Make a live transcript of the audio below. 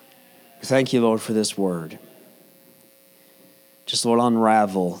Thank you, Lord, for this word. Just, Lord,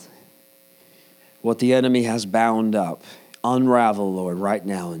 unravel what the enemy has bound up. Unravel, Lord, right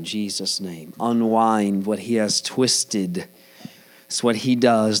now in Jesus' name. Unwind what he has twisted. It's what he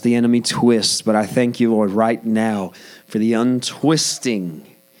does. The enemy twists. But I thank you, Lord, right now for the untwisting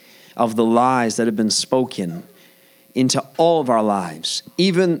of the lies that have been spoken into all of our lives.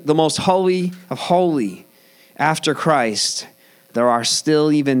 Even the most holy of holy after Christ, there are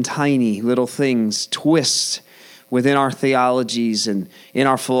still even tiny little things, twists within our theologies and in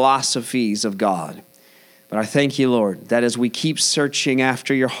our philosophies of God. But I thank you, Lord, that as we keep searching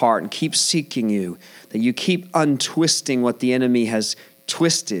after your heart and keep seeking you, that you keep untwisting what the enemy has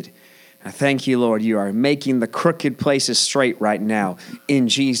twisted. I thank you, Lord, you are making the crooked places straight right now in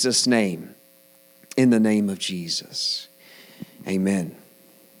Jesus' name, in the name of Jesus. Amen.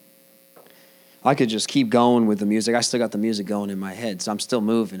 I could just keep going with the music. I still got the music going in my head, so I'm still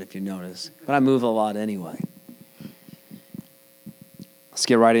moving if you notice. But I move a lot anyway. Let's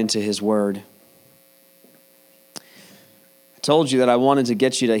get right into his word. I told you that I wanted to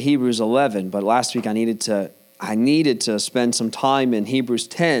get you to Hebrews 11, but last week I needed to spend some time in Hebrews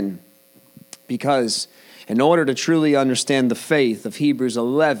 10, because in order to truly understand the faith of Hebrews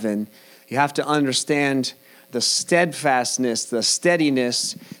 11, you have to understand the steadfastness, the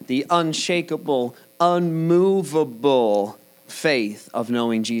steadiness, the unshakable, unmovable faith of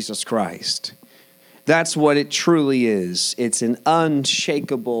knowing Jesus Christ. That's what it truly is. It's an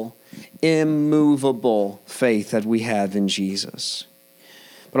unshakable, immovable faith that we have in Jesus.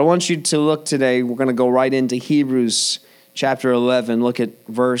 But I want you to look today, we're going to go right into Hebrews chapter 11. Look at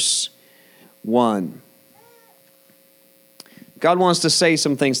verse 1. God wants to say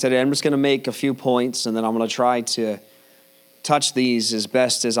some things today. I'm just going to make a few points, and then I'm going to try to touch these as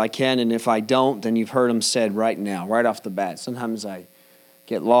best as I can. And if I don't, then you've heard them said right now, right off the bat. Sometimes I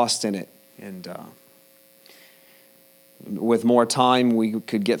get lost in it. And with more time, we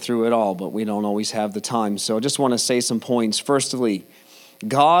could get through it all, but we don't always have the time. So I just want to say some points. Firstly,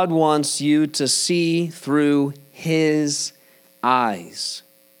 God wants you to see through his eyes.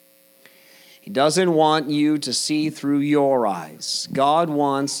 He doesn't want you to see through your eyes. God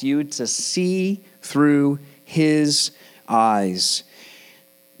wants you to see through his eyes.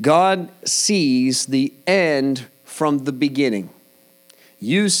 God sees the end from the beginning.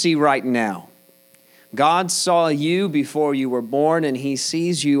 You see right now. God saw you before you were born, and he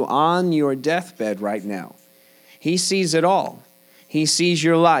sees you on your deathbed right now. He sees it all. He sees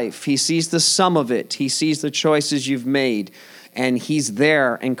your life. He sees the sum of it. He sees the choices you've made. And he's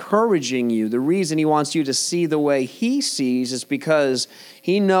there encouraging you. The reason he wants you to see the way he sees is because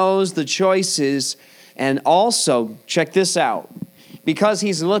he knows the choices. And also, check this out, because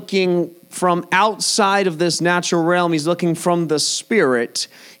he's looking from outside of this natural realm, he's looking from the spirit,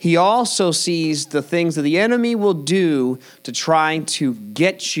 he also sees the things that the enemy will do to try to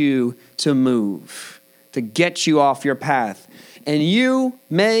get you to move, to get you off your path. And you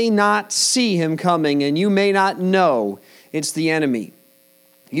may not see him coming, and you may not know it's the enemy.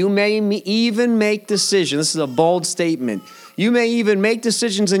 You may even make decisions. This is a bold statement. You may even make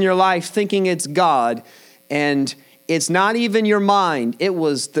decisions in your life thinking it's God, and it's not even your mind. It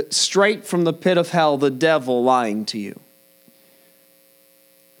was straight from the pit of hell, the devil lying to you.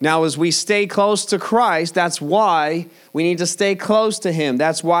 Now, as we stay close to Christ, that's why we need to stay close to him.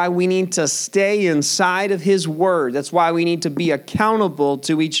 That's why we need to stay inside of his word. That's why we need to be accountable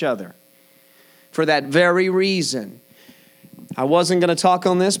to each other. For that very reason. I wasn't going to talk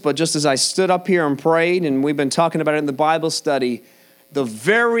on this, but just as I stood up here and prayed, and we've been talking about it in the Bible study, the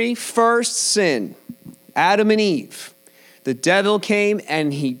very first sin, Adam and Eve, the devil came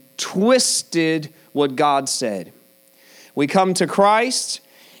and he twisted what God said. We come to Christ.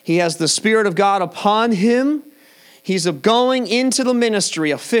 He has the Spirit of God upon him. He's going into the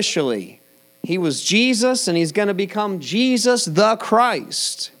ministry officially. He was Jesus, and he's going to become Jesus the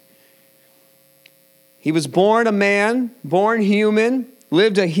Christ. He was born a man, born human,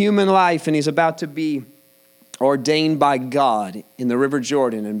 lived a human life, and he's about to be ordained by God in the River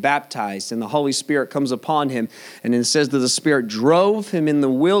Jordan and baptized, and the Holy Spirit comes upon him. And it says that the Spirit drove him in the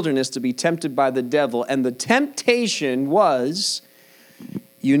wilderness to be tempted by the devil. And the temptation was,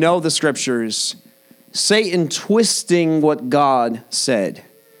 you know the scriptures, Satan twisting what God said.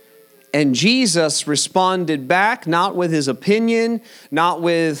 And Jesus responded back, not with his opinion, not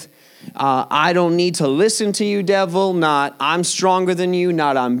with, I don't need to listen to you, devil, not I'm stronger than you,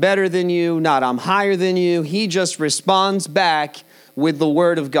 not I'm better than you, not I'm higher than you. He just responds back with the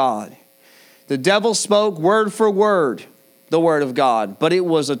word of God. The devil spoke word for word the word of God, but it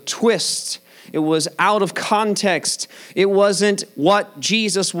was a twist. It was out of context. It wasn't what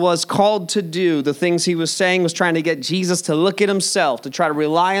Jesus was called to do. The things he was saying was trying to get Jesus to look at himself, to try to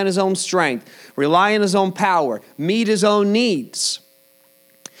rely on his own strength, rely on his own power, meet his own needs.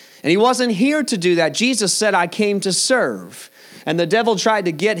 And he wasn't here to do that. Jesus said, I came to serve. And the devil tried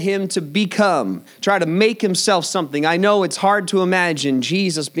to get him to try to make himself something. I know it's hard to imagine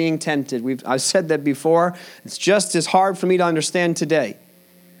Jesus being tempted. I've said that before. It's just as hard for me to understand today.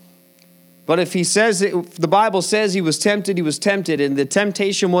 But if the Bible says he was tempted, and the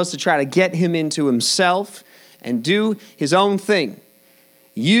temptation was to try to get him into himself and do his own thing.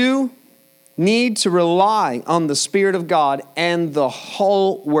 You need to rely on the Spirit of God and the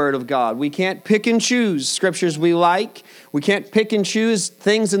whole Word of God. We can't pick and choose scriptures we like. We can't pick and choose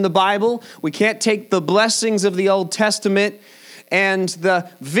things in the Bible. We can't take the blessings of the Old Testament and the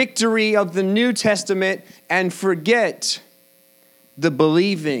victory of the New Testament and forget the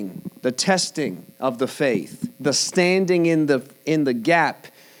believing, the testing of the faith, the standing in the gap,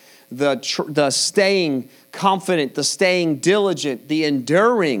 the staying confident, the staying diligent, the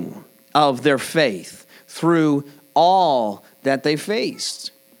enduring of their faith through all that they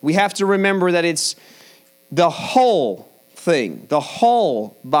faced. We have to remember that it's the whole thing, the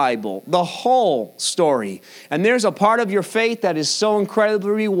whole Bible, the whole story. And there's a part of your faith that is so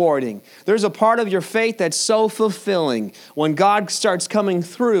incredibly rewarding. There's a part of your faith that's so fulfilling when God starts coming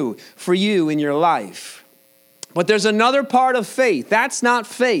through for you in your life. But there's another part of faith. That's not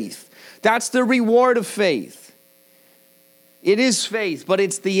faith. That's the reward of faith. It is faith, but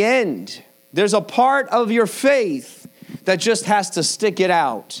it's the end. There's a part of your faith that just has to stick it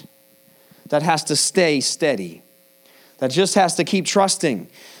out, that has to stay steady, that just has to keep trusting.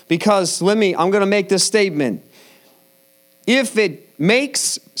 Because I'm going to make this statement. If it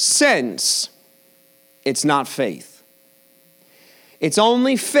makes sense, it's not faith. It's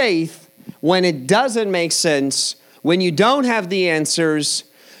only faith when it doesn't make sense, when you don't have the answers,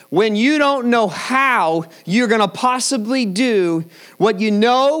 when you don't know how you're going to possibly do what you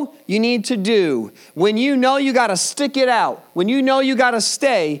know you need to do, when you know you got to stick it out, when you know you got to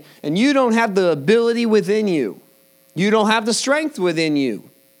stay, and you don't have the ability within you, you don't have the strength within you,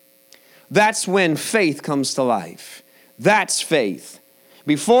 that's when faith comes to life. That's faith.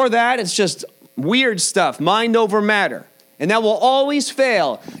 Before that, it's just weird stuff, mind over matter. And that will always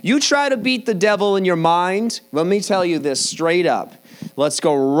fail. You try to beat the devil in your mind, let me tell you this straight up. Let's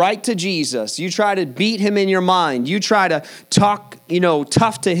go right to Jesus. You try to beat him in your mind. You try to talk,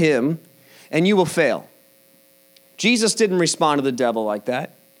 tough to him, and you will fail. Jesus didn't respond to the devil like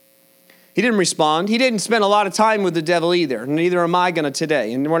that. He didn't respond. He didn't spend a lot of time with the devil either. Neither am I going to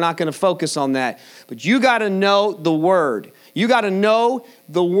today, and we're not going to focus on that. But you got to know the Word. You got to know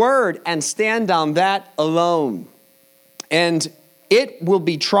the Word and stand on that alone. And it will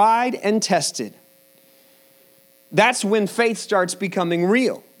be tried and tested. That's when faith starts becoming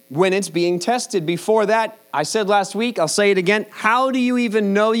real, when it's being tested. Before that, I said last week, I'll say it again, how do you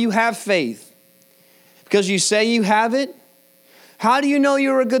even know you have faith? Because you say you have it? How do you know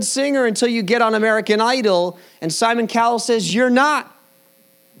you're a good singer until you get on American Idol and Simon Cowell says you're not?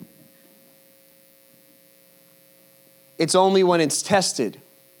 It's only when it's tested.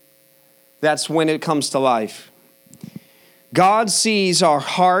 That's when it comes to life. God sees our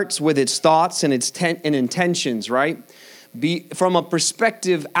hearts with its thoughts and its intentions, right? From a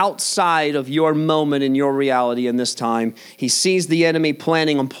perspective outside of your moment and your reality in this time. He sees the enemy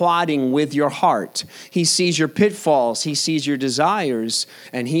planning and plotting with your heart. He sees your pitfalls. He sees your desires.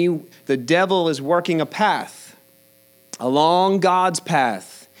 And the devil is working a path along God's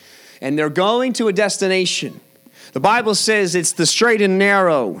path. And they're going to a destination. The Bible says it's the straight and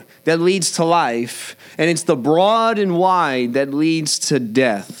narrow that leads to life, and it's the broad and wide that leads to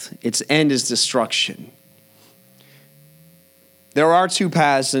death. Its end is destruction. There are two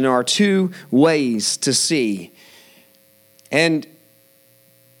paths and there are two ways to see. And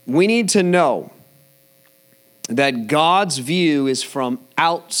we need to know that God's view is from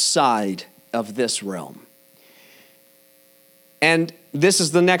outside of this realm. And this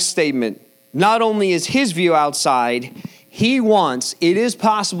is the next statement. Not only is his view outside, it is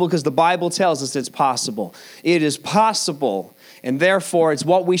possible, because the Bible tells us it's possible. It is possible, and therefore it's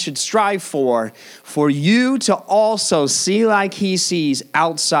what we should strive for you to also see like he sees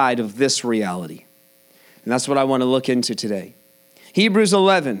outside of this reality. And that's what I want to look into today. Hebrews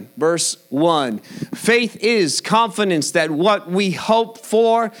 11, verse 1. Faith is confidence that what we hope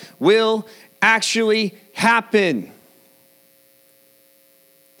for will actually happen.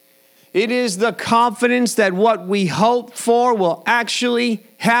 It is the confidence that what we hope for will actually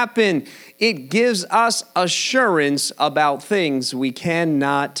happen. It gives us assurance about things we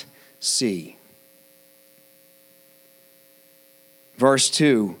cannot see. Verse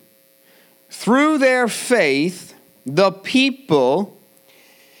 2. Through their faith, the people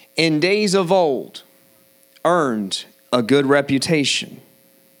in days of old earned a good reputation.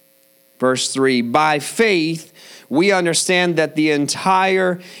 Verse 3. By faith, we understand that the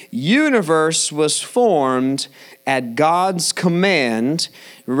entire universe was formed at God's command.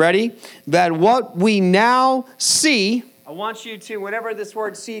 Ready? That what we now see, I want you to, whenever this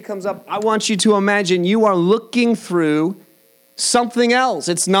word see comes up, I want you to imagine you are looking through something else.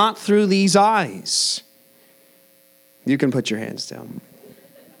 It's not through these eyes. You can put your hands down.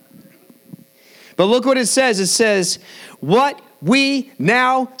 But look what it says. It says, what we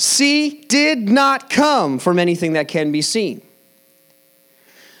now see did not come from anything that can be seen.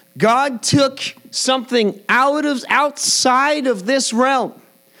 God took something outside of this realm,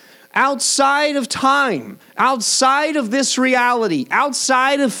 outside of time, outside of this reality,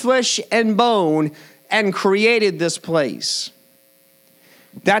 outside of flesh and bone, and created this place.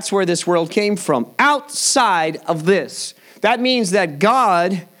 That's where this world came from, outside of this. That means that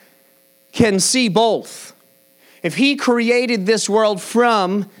God can see both. If he created this world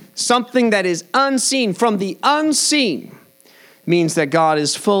from something that is unseen, from the unseen, means that God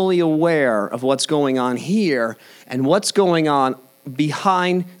is fully aware of what's going on here and what's going on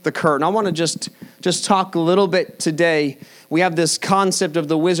behind the curtain. I want to just talk a little bit today. We have this concept of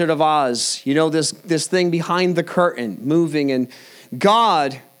the Wizard of Oz. You know, this thing behind the curtain moving, and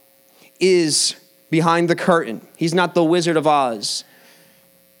God is behind the curtain. He's not the Wizard of Oz.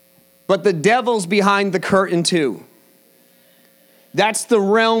 But the devil's behind the curtain too. That's the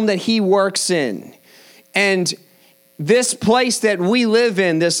realm that he works in. And this place that we live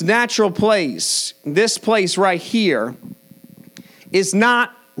in, this natural place, this place right here, is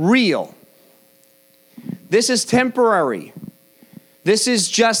not real. This is temporary. This is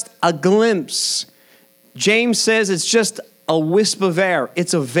just a glimpse. James says it's just a wisp of air.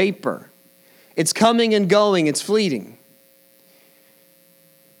 It's a vapor. It's coming and going. It's fleeting.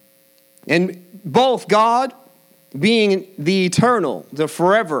 And both God being the eternal, the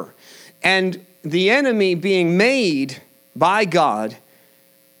forever, and the enemy being made by God,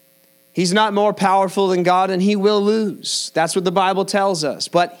 he's not more powerful than God, and he will lose. That's what the Bible tells us.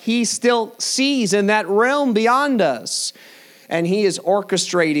 But he still sees in that realm beyond us, and he is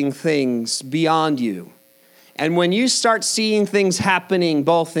orchestrating things beyond you. And when you start seeing things happening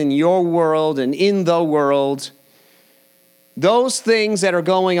both in your world and in the world, those things that are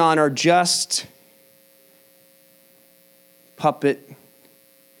going on are just puppet,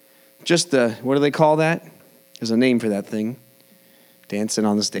 just the, what do they call that? There's a name for that thing. Dancing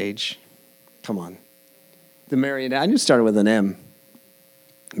on the stage. Come on. The marionette. I knew it started with an M.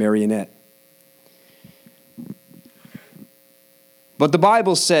 Marionette. But the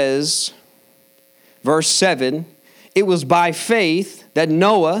Bible says, verse 7, it was by faith that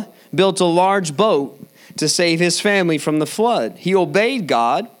Noah built a large boat to save his family from the flood. He obeyed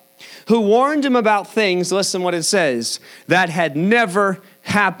God, who warned him about things, listen what it says, that had never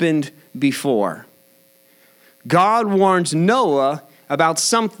happened before. God warned Noah about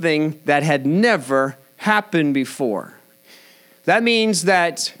something that had never happened before. That means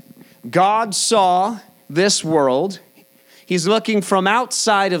that God saw this world. He's looking from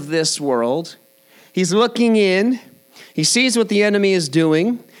outside of this world. He's looking in. He sees what the enemy is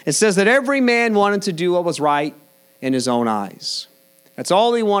doing. It says that every man wanted to do what was right in his own eyes. That's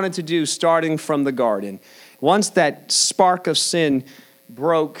all he wanted to do, starting from the garden. Once that spark of sin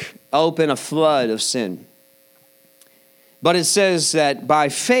broke open, a flood of sin. But it says that by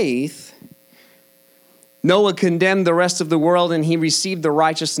faith, Noah condemned the rest of the world, and he received the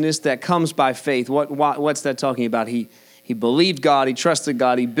righteousness that comes by faith. What's that talking about? He believed God, he trusted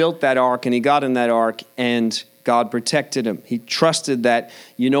God, he built that ark, and he got in that ark, and God protected him. He trusted that,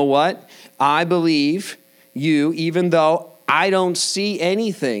 you know what? I believe you, even though I don't see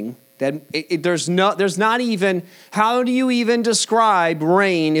anything, that there's not even, how do you even describe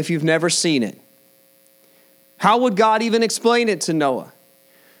rain if you've never seen it? How would God even explain it to Noah?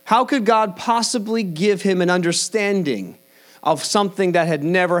 How could God possibly give him an understanding of something that had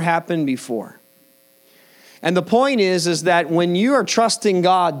never happened before? And the point is that when you are trusting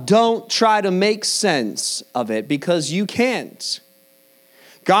God, don't try to make sense of it, because you can't.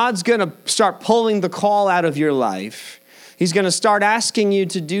 God's going to start pulling the call out of your life. He's going to start asking you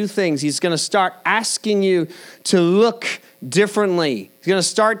to do things. He's going to start asking you to look differently. He's going to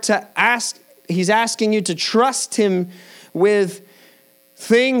start to ask. He's asking you to trust him with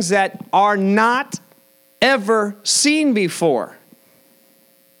things that are not ever seen before.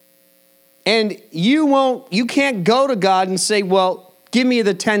 And you can't go to God and say, well, give me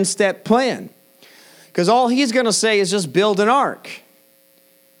the 10-step plan. Because all he's going to say is just build an ark.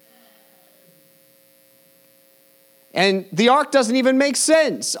 And the ark doesn't even make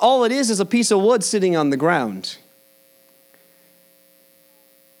sense. All it is a piece of wood sitting on the ground.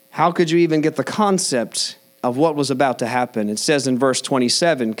 How could you even get the concept of what was about to happen? It says in verse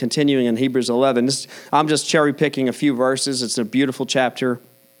 27, continuing in Hebrews 11. I'm just cherry picking a few verses. It's a beautiful chapter.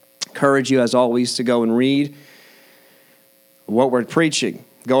 Encourage you, as always, to go and read what we're preaching.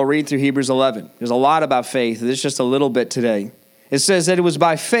 Go read through Hebrews 11. There's a lot about faith. There's just a little bit today. It says that it was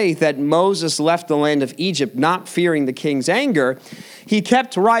by faith that Moses left the land of Egypt, not fearing the king's anger. He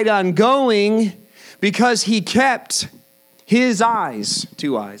kept right on going because he kept his eyes,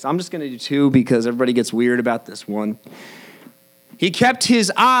 2 eyes. I'm just going to do 2 because everybody gets weird about this one. He kept his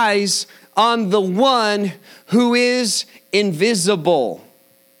eyes on the one who is invisible.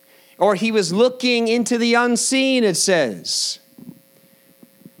 Or he was looking into the unseen, it says.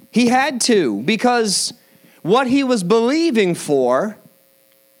 He had to, because what he was believing for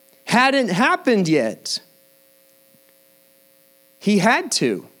hadn't happened yet. He had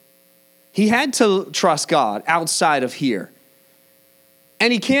to. He had to trust God outside of here.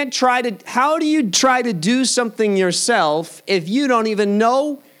 And he can't how do you try to do something yourself if you don't even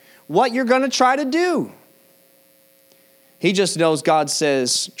know what you're going to try to do? He just knows God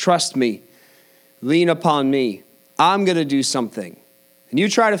says, trust me, lean upon me. I'm going to do something. And you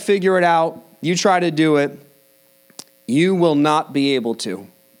try to figure it out, you try to do it, you will not be able to.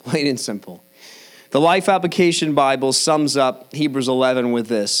 Plain and simple. The Life Application Bible sums up Hebrews 11 with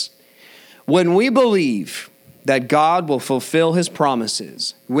this. When we believe that God will fulfill his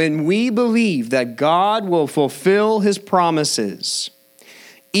promises, when we believe that God will fulfill his promises,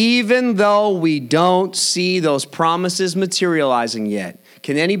 even though we don't see those promises materializing yet,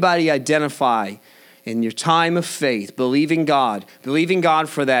 can anybody identify in your time of faith, believing God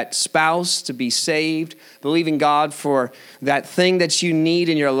for that spouse to be saved, believing God for that thing that you need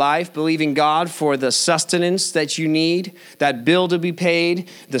in your life, believing God for the sustenance that you need, that bill to be paid,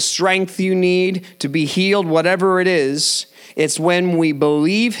 the strength you need to be healed, whatever it is. It's when we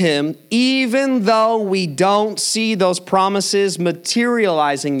believe him, even though we don't see those promises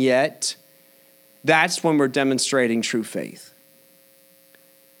materializing yet, that's when we're demonstrating true faith.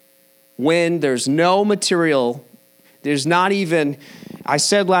 When there's no material, there's not even, I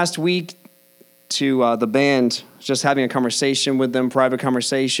said last week to the band, just having a conversation with them, private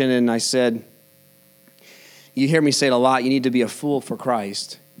conversation, and I said, you hear me say it a lot, you need to be a fool for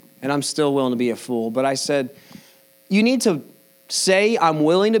Christ. And I'm still willing to be a fool, but I said, you need to say I'm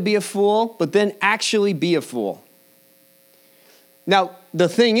willing to be a fool, but then actually be a fool. Now, the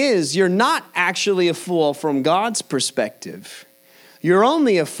thing is, you're not actually a fool from God's perspective. You're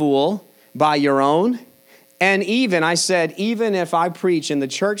only a fool by your own. And even if I preach and the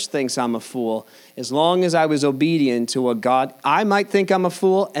church thinks I'm a fool, as long as I was obedient to what God, I might think I'm a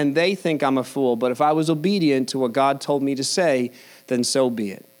fool and they think I'm a fool, but if I was obedient to what God told me to say, then so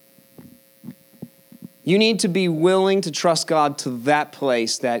be it. You need to be willing to trust God to that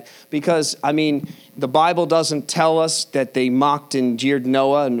place because the Bible doesn't tell us that they mocked and jeered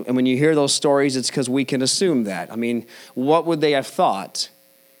Noah. And when you hear those stories, it's because we can assume that. What would they have thought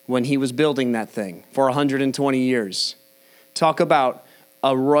when he was building that thing for 120 years? Talk about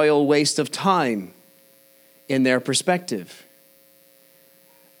a royal waste of time in their perspective.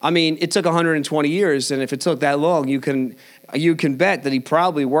 It took 120 years, and if it took that long, you can bet that he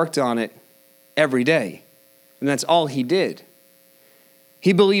probably worked on it every day. And that's all he did.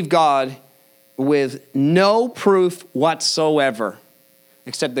 He believed God with no proof whatsoever,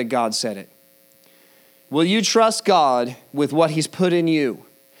 except that God said it. Will you trust God with what he's put in you?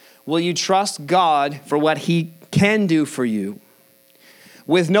 Will you trust God for what he can do for you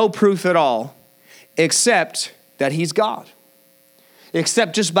with no proof at all, except that he's God?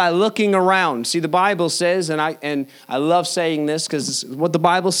 Except just by looking around. See, the Bible says, and I love saying this because this is what the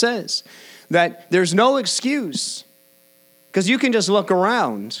Bible says, that there's no excuse because you can just look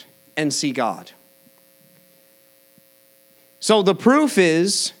around and see God. So the proof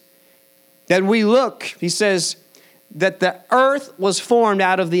is that we look, he says, that the earth was formed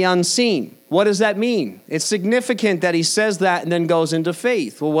out of the unseen. What does that mean? It's significant that he says that and then goes into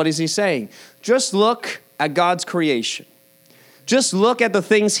faith. Well, what is he saying? Just look at God's creation. Just look at the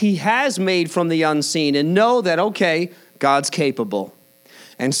things he has made from the unseen and know that, okay, God's capable.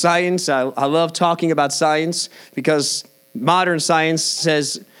 And science, I love talking about science because modern science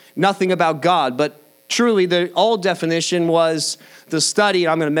says nothing about God, but truly the old definition was the study,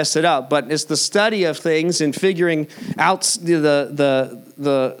 I'm going to mess it up, but it's the study of things and figuring out the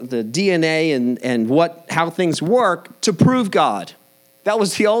DNA and how things work to prove God. That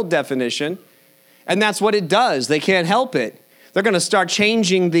was the old definition. And that's what it does. They can't help it. They're going to start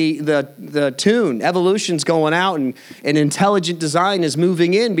changing the tune. Evolution's going out and intelligent design is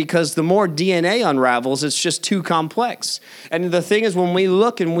moving in because the more DNA unravels, it's just too complex. And the thing is, when we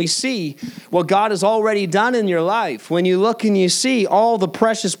look and we see what God has already done in your life, when you look and you see all the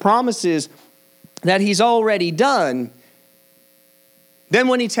precious promises that he's already done, then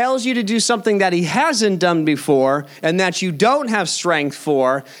when he tells you to do something that he hasn't done before and that you don't have strength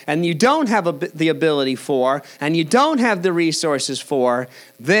for and you don't have the ability for and you don't have the resources for,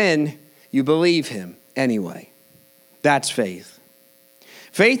 then you believe him anyway. That's faith.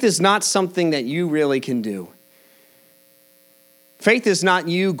 Faith is not something that you really can do. Faith is not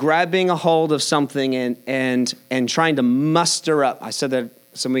you grabbing a hold of something and trying to muster up. I said that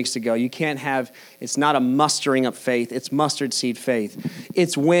some weeks ago. It's not a mustering up faith. It's mustard seed faith.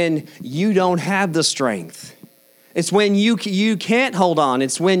 It's when you don't have the strength. It's when you can't hold on.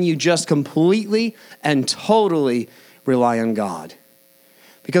 It's when you just completely and totally rely on God.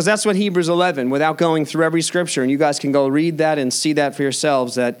 Because that's what Hebrews 11, without going through every scripture, and you guys can go read that and see that for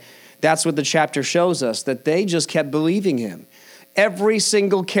yourselves, that's what the chapter shows us, that they just kept believing him. Every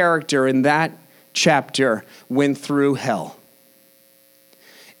single character in that chapter went through hell.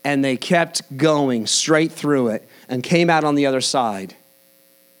 And they kept going straight through it and came out on the other side.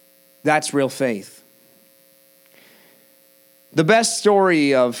 That's real faith. The best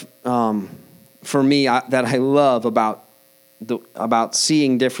story for me that I love about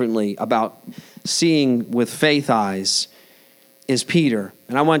seeing differently, about seeing with faith eyes, is Peter.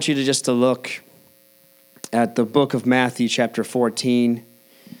 And I want you to look at the book of Matthew, chapter 14,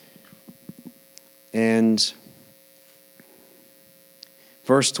 and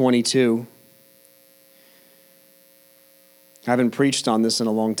verse 22. I haven't preached on this in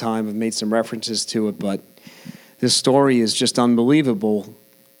a long time. I've made some references to it, but this story is just unbelievable.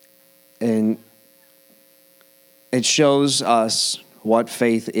 And it shows us what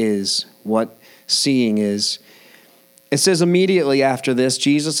faith is, what seeing is. It says, immediately after this,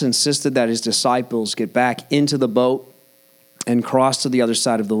 Jesus insisted that his disciples get back into the boat and cross to the other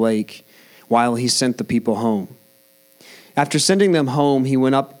side of the lake while he sent the people home. After sending them home, he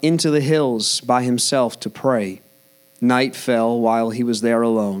went up into the hills by himself to pray. Night fell while he was there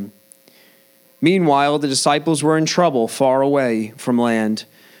alone. Meanwhile, the disciples were in trouble far away from land,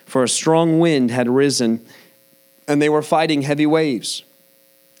 for a strong wind had risen, and they were fighting heavy waves.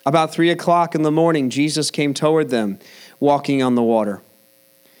 About 3 o'clock in the morning, Jesus came toward them, walking on the water.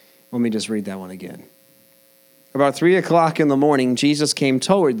 Let me just read that one again. About 3 o'clock in the morning, Jesus came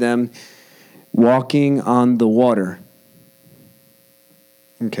toward them, walking on the water.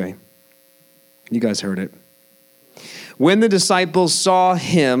 Okay. You guys heard it. When the disciples saw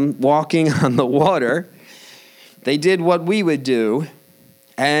him walking on the water, they did what we would do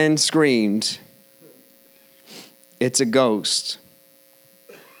and screamed, "It's a ghost."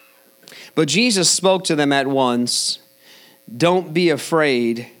 But Jesus spoke to them at once. "Don't be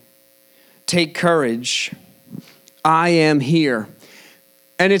afraid. Take courage. I am here."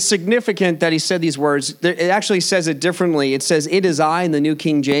 And it's significant that he said these words. It actually says it differently. It says, "It is I" in the New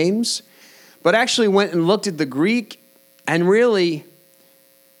King James. But actually went and looked at the Greek, and really,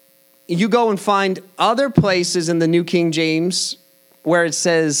 you go and find other places in the New King James where it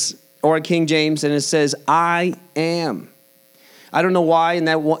says, or King James, and it says, "I am." I don't know why in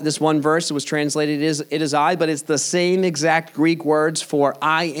this one verse it was translated, it is I, but it's the same exact Greek words for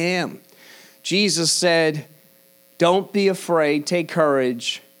I am. Jesus said, "Don't be afraid, take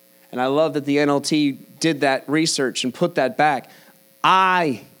courage." And I love that the NLT did that research and put that back.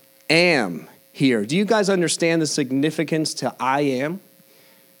 I am here. Do you guys understand the significance to I am?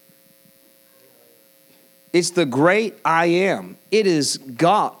 It's the great I am. It is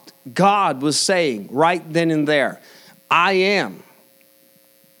God. God was saying right then and there, I am.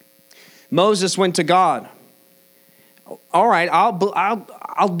 Moses went to God. All right,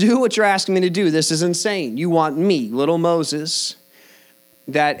 I'll do what you're asking me to do. This is insane. You want me, little Moses,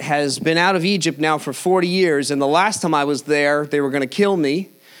 that has been out of Egypt now for 40 years, and the last time I was there, they were going to kill me.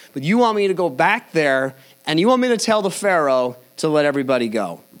 But you want me to go back there, and you want me to tell the Pharaoh to let everybody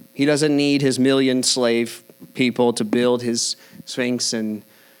go. He doesn't need his 1 million slave people to build his Sphinx and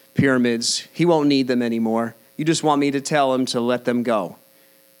pyramids. He won't need them anymore. You just want me to tell him to let them go.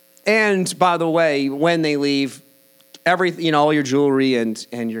 And by the way, when they leave, all your jewelry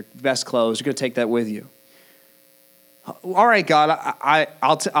and your best clothes, you're going to take that with you. All right, God,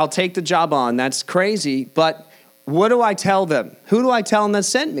 I'll take the job on. That's crazy. But what do I tell them? Who do I tell them that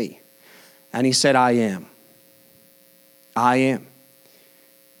sent me? And he said, I am. I am.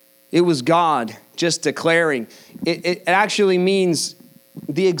 It was God just declaring. It actually means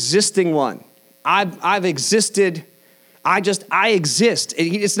the existing one. I've existed. I exist.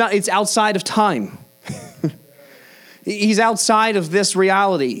 It's outside of time. He's outside of this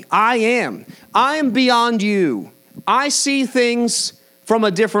reality. I am beyond you. I see things from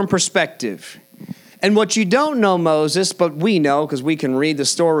a different perspective. And what you don't know, Moses, but we know because we can read the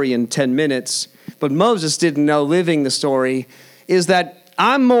story in 10 minutes, but Moses didn't know living the story, is that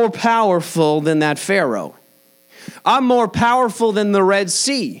I'm more powerful than that Pharaoh. I'm more powerful than the Red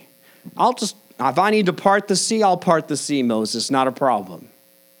Sea. If I need to part the sea, I'll part the sea, Moses, not a problem.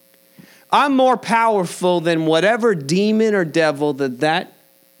 I'm more powerful than whatever demon or devil that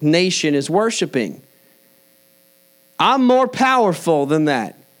nation is worshiping. I'm more powerful than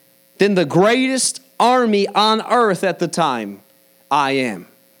that, than the greatest army on earth at the time. I am.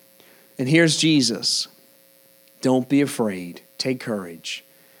 And here's Jesus. Don't be afraid. Take courage.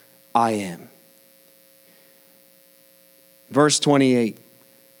 I am. Verse 28.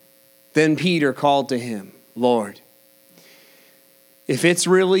 Then Peter called to him, Lord, if it's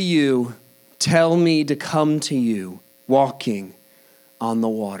really you, tell me to come to you walking on the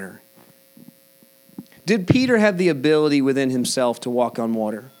water. Did Peter have the ability within himself to walk on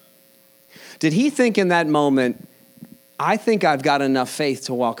water? Did he think in that moment, I think I've got enough faith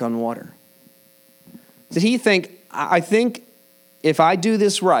to walk on water? Did he think, I think if I do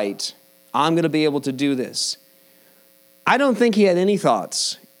this right, I'm going to be able to do this? I don't think he had any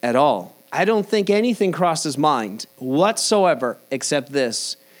thoughts at all. I don't think anything crossed his mind whatsoever except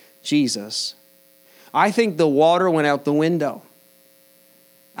this, Jesus. I think the water went out the window.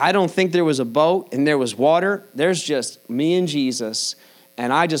 I don't think there was a boat and there was water. There's just me and Jesus,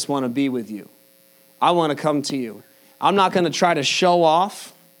 and I just want to be with you. I want to come to you. I'm not going to try to show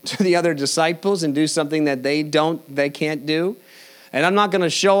off to the other disciples and do something that they can't do. And I'm not going to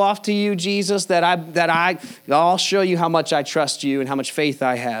show off to you, Jesus, I'll show you how much I trust you and how much faith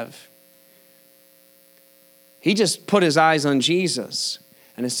I have. He just put his eyes on Jesus.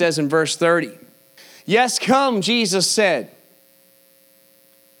 And it says in verse 30, yes, come, Jesus said.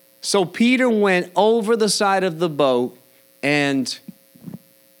 So Peter went over the side of the boat and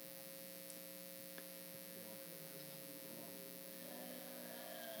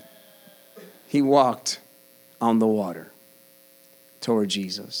he walked on the water toward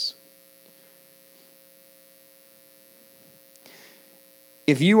Jesus.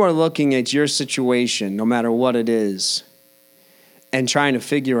 If you are looking at your situation, no matter what it is, and trying to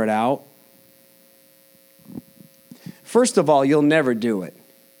figure it out, first of all, you'll never do it.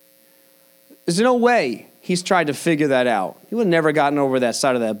 There's no way he's tried to figure that out. He would have never gotten over that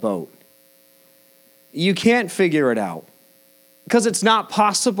side of that boat. You can't figure it out because it's not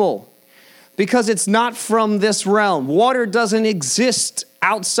possible. Because it's not from this realm. Water doesn't exist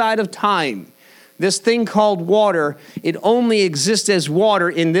outside of time. This thing called water, it only exists as water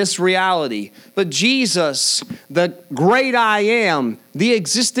in this reality. But Jesus, the great I am, the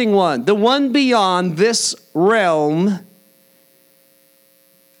existing one, the one beyond this realm,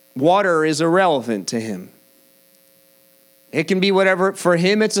 water is irrelevant to him. It can be whatever. For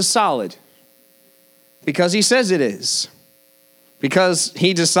him, it's a solid. Because he says it is. Because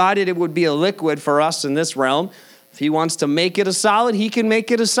he decided it would be a liquid for us in this realm. If he wants to make it a solid, he can make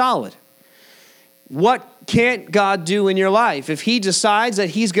it a solid. What can't God do in your life? If he decides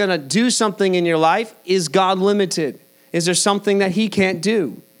that he's going to do something in your life, is God limited? Is there something that he can't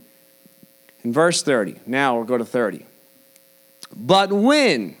do? In verse 30, now we'll go to 30. But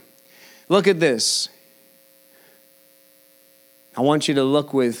when, look at this. I want you to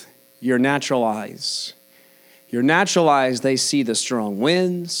look with your natural eyes. Your natural eyes, they see the strong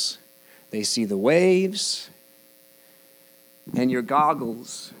winds, they see the waves, and your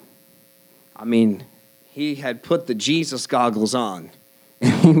goggles, he had put the Jesus goggles on,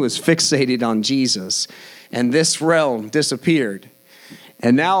 and he was fixated on Jesus, and this realm disappeared.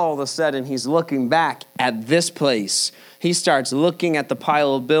 And now all of a sudden, he's looking back at this place. He starts looking at the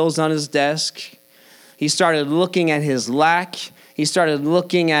pile of bills on his desk. He started looking at his lack. He started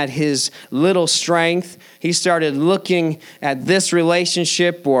looking at his little strength. He started looking at this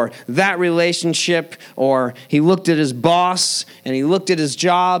relationship or that relationship, or he looked at his boss and he looked at his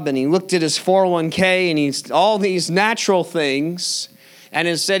job and he looked at his 401k and he's all these natural things. And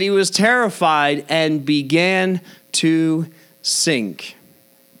instead he was terrified and began to sink.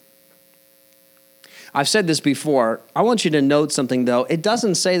 I've said this before. I want you to note something though. It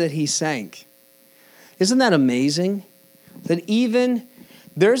doesn't say that he sank. Isn't that amazing? That even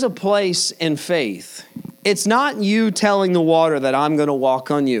there's a place in faith. It's not you telling the water that I'm going to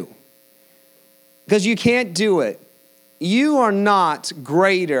walk on you. Because you can't do it. You are not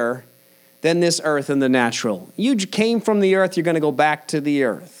greater than this earth and the natural. You came from the earth, you're going to go back to the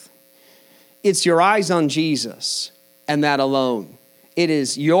earth. It's your eyes on Jesus. and that alone. It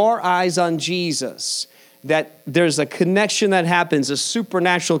is your eyes on Jesus that there's a connection that happens, a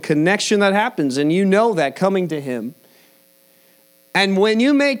supernatural connection that happens, and you know that coming to him. And when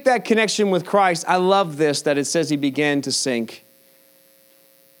you make that connection with Christ, I love this, that it says he began to sink.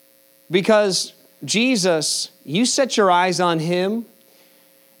 Because Jesus, you set your eyes on him,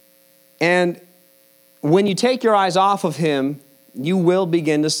 and when you take your eyes off of him, you will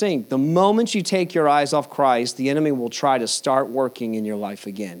begin to sink. The moment you take your eyes off Christ, the enemy will try to start working in your life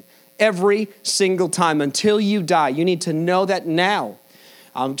again. Every single time until you die. You need to know that now.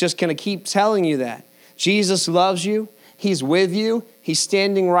 I'm just going to keep telling you that. Jesus loves you. He's with you. He's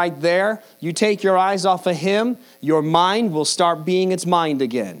standing right there. You take your eyes off of him, your mind will start being its mind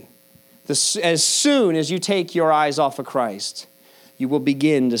again. As soon as you take your eyes off of Christ, you will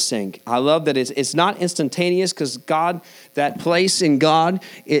begin to sink. I love that it's not instantaneous, because God, that place in God,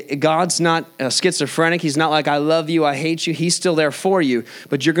 God's not schizophrenic. He's not like, I love you, I hate you. He's still there for you.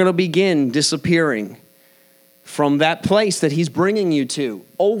 But you're going to begin disappearing from that place that he's bringing you to,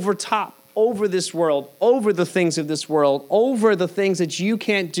 over this world, over the things of this world, over the things that you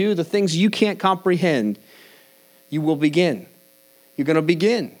can't do, the things you can't comprehend. You will begin. You're going to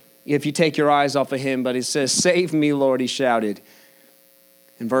begin if you take your eyes off of him. But it says, save me, Lord, he shouted.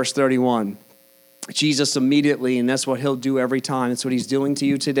 In verse 31, Jesus immediately, and that's what he'll do every time. That's what he's doing to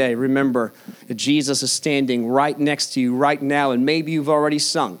you today. Remember that Jesus is standing right next to you right now, and maybe you've already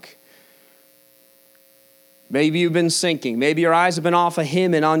sunk. Maybe you've been sinking. Maybe your eyes have been off of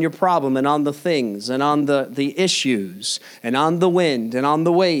him and on your problem and on the things and on the issues and on the wind and on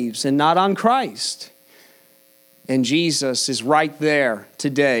the waves and not on Christ. And Jesus is right there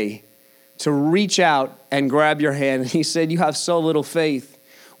today to reach out and grab your hand. And he said, you have so little faith.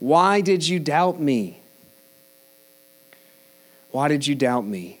 Why did you doubt me? Why did you doubt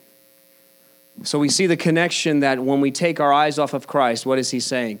me? So we see the connection that when we take our eyes off of Christ, what is he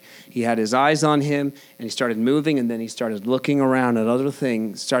saying? He had his eyes on him, and he started moving, and then he started looking around at other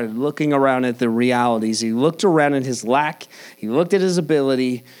things, started looking around at the realities. He looked around at his lack. He looked at his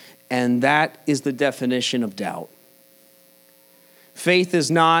ability, and that is the definition of doubt. Faith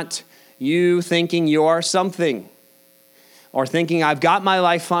is not you thinking you're something, or thinking, I've got my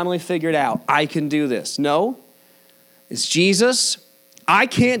life finally figured out. I can do this. No, it's Jesus. I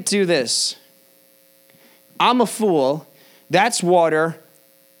can't do this. I'm a fool. That's water.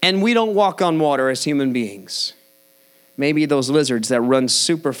 And we don't walk on water as human beings. Maybe those lizards that run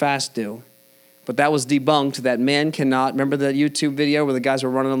super fast do. But that was debunked, that man cannot. Remember that YouTube video where the guys were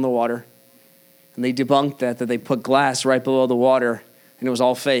running on the water? And they debunked that they put glass right below the water, and it was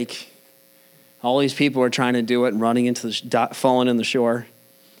all fake. All these people were trying to do it and running into falling in the shore.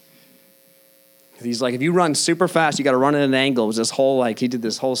 He's like, if you run super fast, you got to run at an angle. It was this whole, he did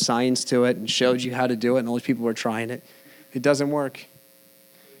this whole science to it and showed you how to do it, and all these people were trying it. It doesn't work.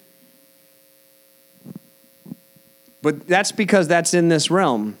 But that's because that's in this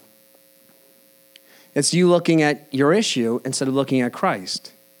realm. It's you looking at your issue instead of looking at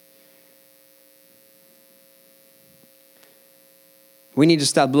Christ. We need to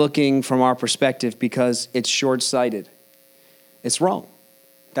stop looking from our perspective because it's short-sighted. It's wrong.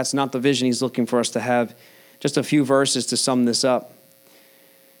 That's not the vision he's looking for us to have. Just a few verses to sum this up.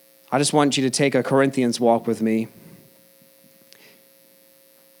 I just want you to take a Corinthians walk with me.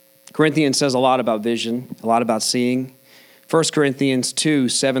 Corinthians says a lot about vision, a lot about seeing. 1 Corinthians 2,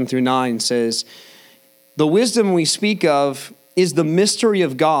 7 through 9 says, the wisdom we speak of is the mystery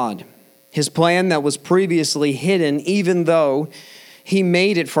of God, his plan that was previously hidden, even though he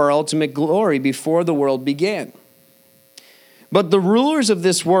made it for our ultimate glory before the world began. But the rulers of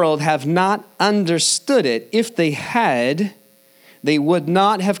this world have not understood it. If they had, they would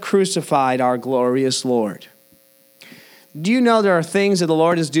not have crucified our glorious Lord. Do you know there are things that the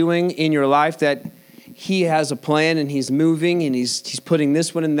Lord is doing in your life that he has a plan and he's moving and he's putting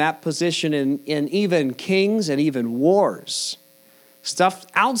this one in that position, and even kings and even wars, stuff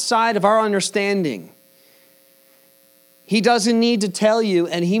outside of our understanding. He doesn't need to tell you,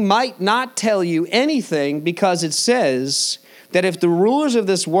 and he might not tell you anything, because it says that if the rulers of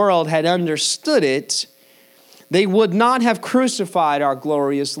this world had understood it, they would not have crucified our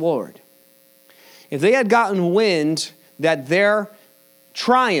glorious Lord. If they had gotten wind that their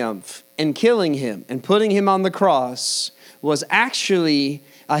triumph in killing him and putting him on the cross was actually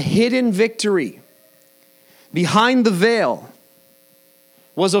a hidden victory, behind the veil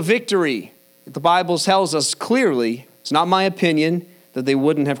was a victory, the Bible tells us clearly, it's not my opinion, that they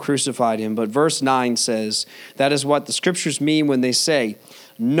wouldn't have crucified him. But verse 9 says, that is what the scriptures mean when they say,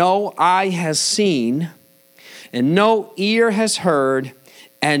 no eye has seen and no ear has heard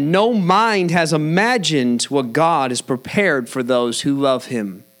and no mind has imagined what God has prepared for those who love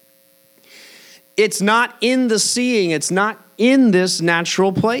him. It's not in the seeing. It's not in this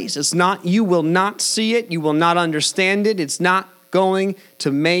natural place. It's not, you will not see it. You will not understand it. It's not going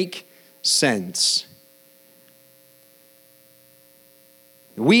to make sense.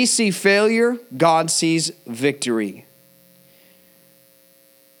 We see failure. God sees victory.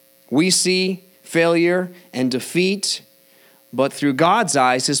 We see failure and defeat, but through God's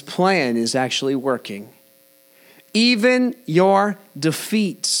eyes, his plan is actually working. Even your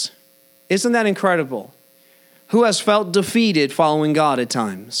defeats. Isn't that incredible? Who has felt defeated following God at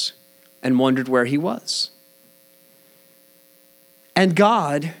times and wondered where he was? And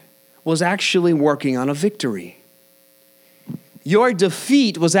God was actually working on a victory. Your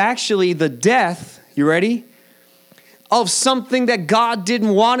defeat was actually the death, you ready? Of something that God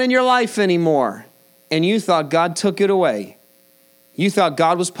didn't want in your life anymore. And you thought God took it away. You thought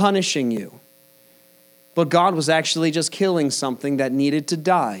God was punishing you. But God was actually just killing something that needed to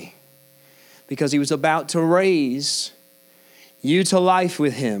die. Because he was about to raise you to life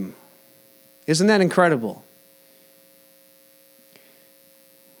with him. Isn't that incredible?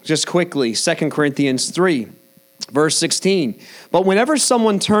 Just quickly, 2 Corinthians 3, verse 16. But whenever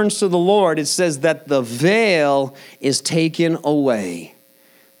someone turns to the Lord, it says that the veil is taken away.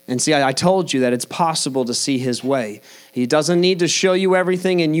 And see, I told you that it's possible to see his way. He doesn't need to show you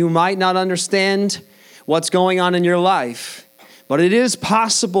everything, and you might not understand what's going on in your life. But it is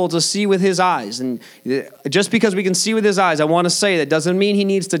possible to see with his eyes. And just because we can see with his eyes, I want to say that doesn't mean he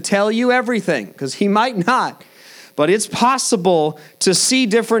needs to tell you everything, because he might not. But it's possible to see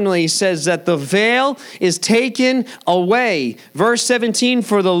differently. He says that the veil is taken away. Verse 17,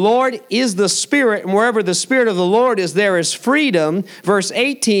 for the Lord is the Spirit, and wherever the Spirit of the Lord is, there is freedom. Verse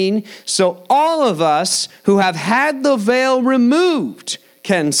 18, so all of us who have had the veil removed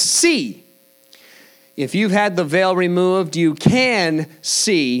can see. If you've had the veil removed, you can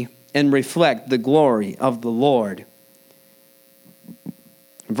see and reflect the glory of the Lord.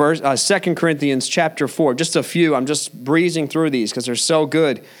 2 Corinthians chapter 4, just a few. I'm just breezing through these because they're so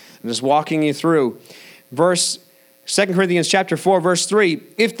good. I'm just walking you through. 2 Corinthians chapter 4, verse 3.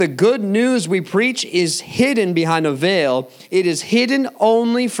 If the good news we preach is hidden behind a veil, it is hidden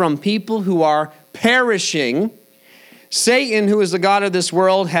only from people who are perishing. Satan, who is the god of this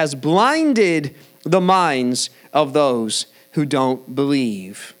world, has blinded the minds of those who don't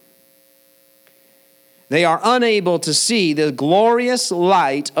believe. They are unable to see the glorious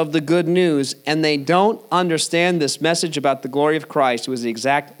light of the good news, and they don't understand this message about the glory of Christ, who is the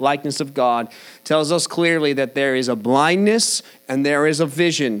exact likeness of God. Tells us clearly that there is a blindness and there is a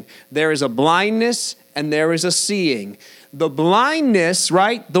vision. There is a blindness and there is a seeing. The blindness,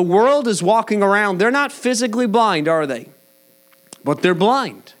 right? The world is walking around. They're not physically blind, are they? But they're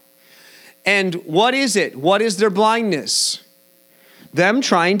blind. And what is it? What is their blindness? Them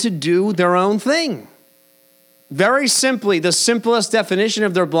trying to do their own thing. Very simply, the simplest definition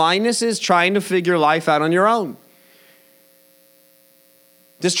of their blindness is trying to figure life out on your own.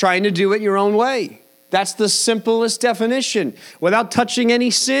 Just trying to do it your own way. That's the simplest definition. Without touching any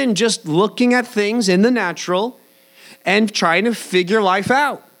sin, just looking at things in the natural and trying to figure life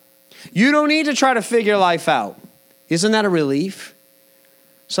out. You don't need to try to figure life out. Isn't that a relief?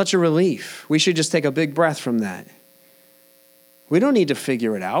 Such a relief. We should just take a big breath from that. We don't need to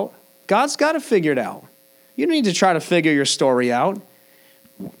figure it out. God's got to figure it out. You don't need to try to figure your story out.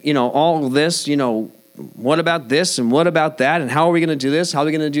 All this, what about this and what about that? And how are we going to do this? How are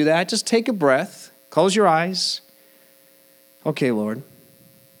we going to do that? Just take a breath. Close your eyes. Okay, Lord,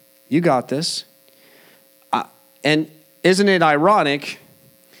 you got this. And isn't it ironic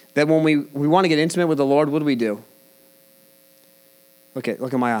that when we want to get intimate with the Lord, what do? Look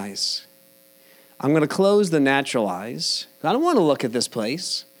at my eyes. I'm going to close the natural eyes. I don't want to look at this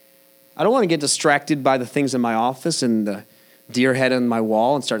place. I don't want to get distracted by the things in my office and the deer head on my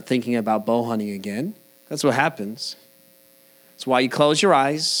wall and start thinking about bow hunting again. That's what happens. That's why you close your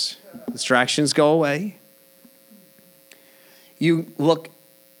eyes. Distractions go away. You look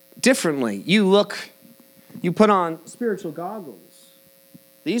differently. You put on spiritual goggles.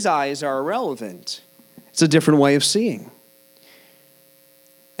 These eyes are irrelevant. It's a different way of seeing.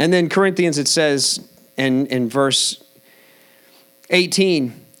 And then Corinthians, it says, in verse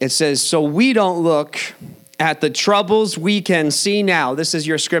 18, it says, so we don't look at the troubles we can see now. This is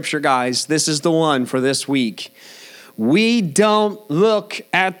your scripture, guys. This is the one for this week. We don't look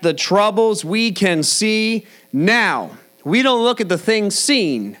at the troubles we can see now. We don't look at the things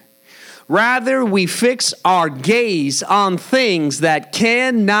seen. Rather, we fix our gaze on things that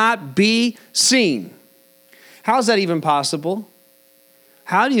cannot be seen. How is that even possible?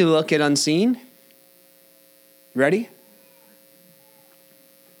 How do you look at unseen? Ready?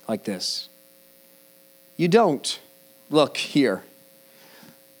 Like this. You don't look here.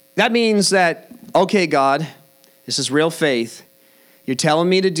 That means that, okay, God, this is real faith. You're telling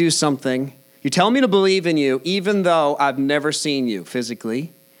me to do something. You're telling me to believe in you, even though I've never seen you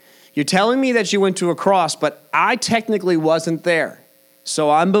physically. You're telling me that you went to a cross, but I technically wasn't there. So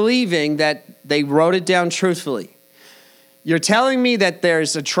I'm believing that they wrote it down truthfully. You're telling me that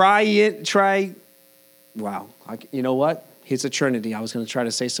there's a you know what? He's a Trinity. I was going to try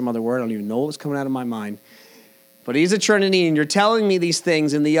to say some other word. I don't even know what was coming out of my mind. But he's a Trinity, and you're telling me these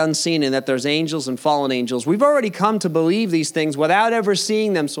things in the unseen, and that there's angels and fallen angels. We've already come to believe these things without ever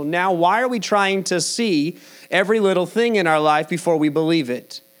seeing them. So now why are we trying to see every little thing in our life before we believe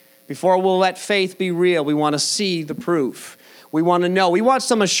it? Before we'll let faith be real, we want to see the proof. We want to know. We want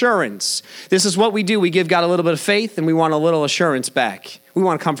some assurance. This is what we do. We give God a little bit of faith, and we want a little assurance back. We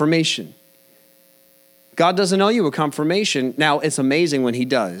want confirmation. God doesn't owe you a confirmation. Now, it's amazing when he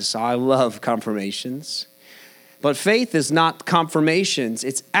does. I love confirmations. But faith is not confirmations.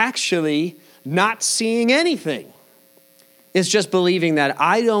 It's actually not seeing anything. It's just believing that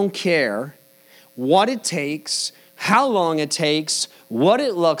I don't care what it takes, how long it takes, what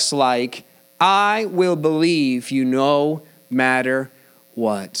it looks like. I will believe you no matter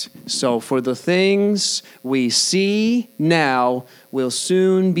what. So for the things we see now will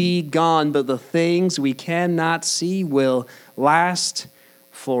soon be gone, but the things we cannot see will last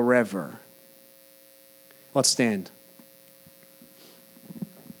forever. Let's stand.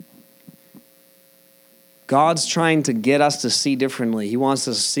 God's trying to get us to see differently. He wants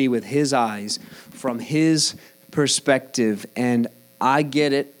us to see with his eyes, from his perspective. And I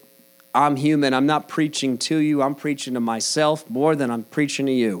get it. I'm human. I'm not preaching to you. I'm preaching to myself more than I'm preaching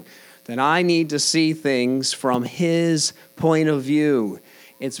to you. Then I need to see things from his point of view.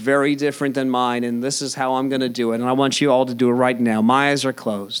 It's very different than mine, and this is how I'm going to do it. And I want you all to do it right now. My eyes are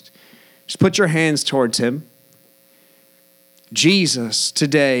closed. Just put your hands towards him. Jesus,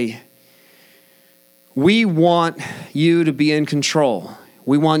 today, we want you to be in control.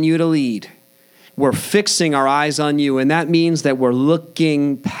 We want you to lead. We're fixing our eyes on you, and that means that we're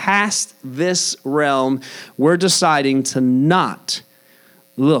looking past this realm. We're deciding to not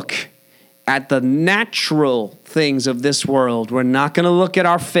look at the natural things of this world. We're not going to look at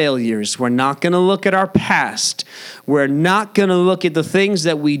our failures. We're not going to look at our past. We're not going to look at the things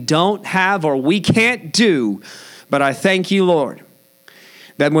that we don't have or we can't do. But I thank you, Lord,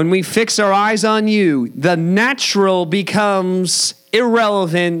 that when we fix our eyes on you, the natural becomes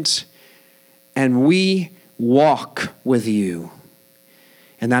irrelevant and we walk with you.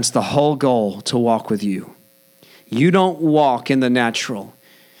 And that's the whole goal, to walk with you. You don't walk in the natural.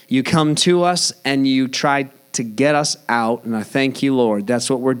 You come to us and you try to get us out. And I thank you, Lord. That's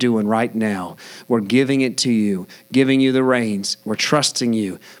what we're doing right now. We're giving it to you, giving you the reins. We're trusting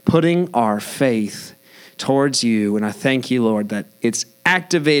you, putting our faith towards you. And I thank you, Lord, that it's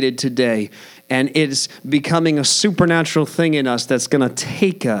activated today and it's becoming a supernatural thing in us that's going to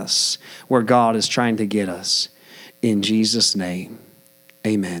take us where God is trying to get us. In Jesus' name,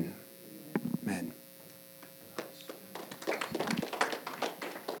 amen.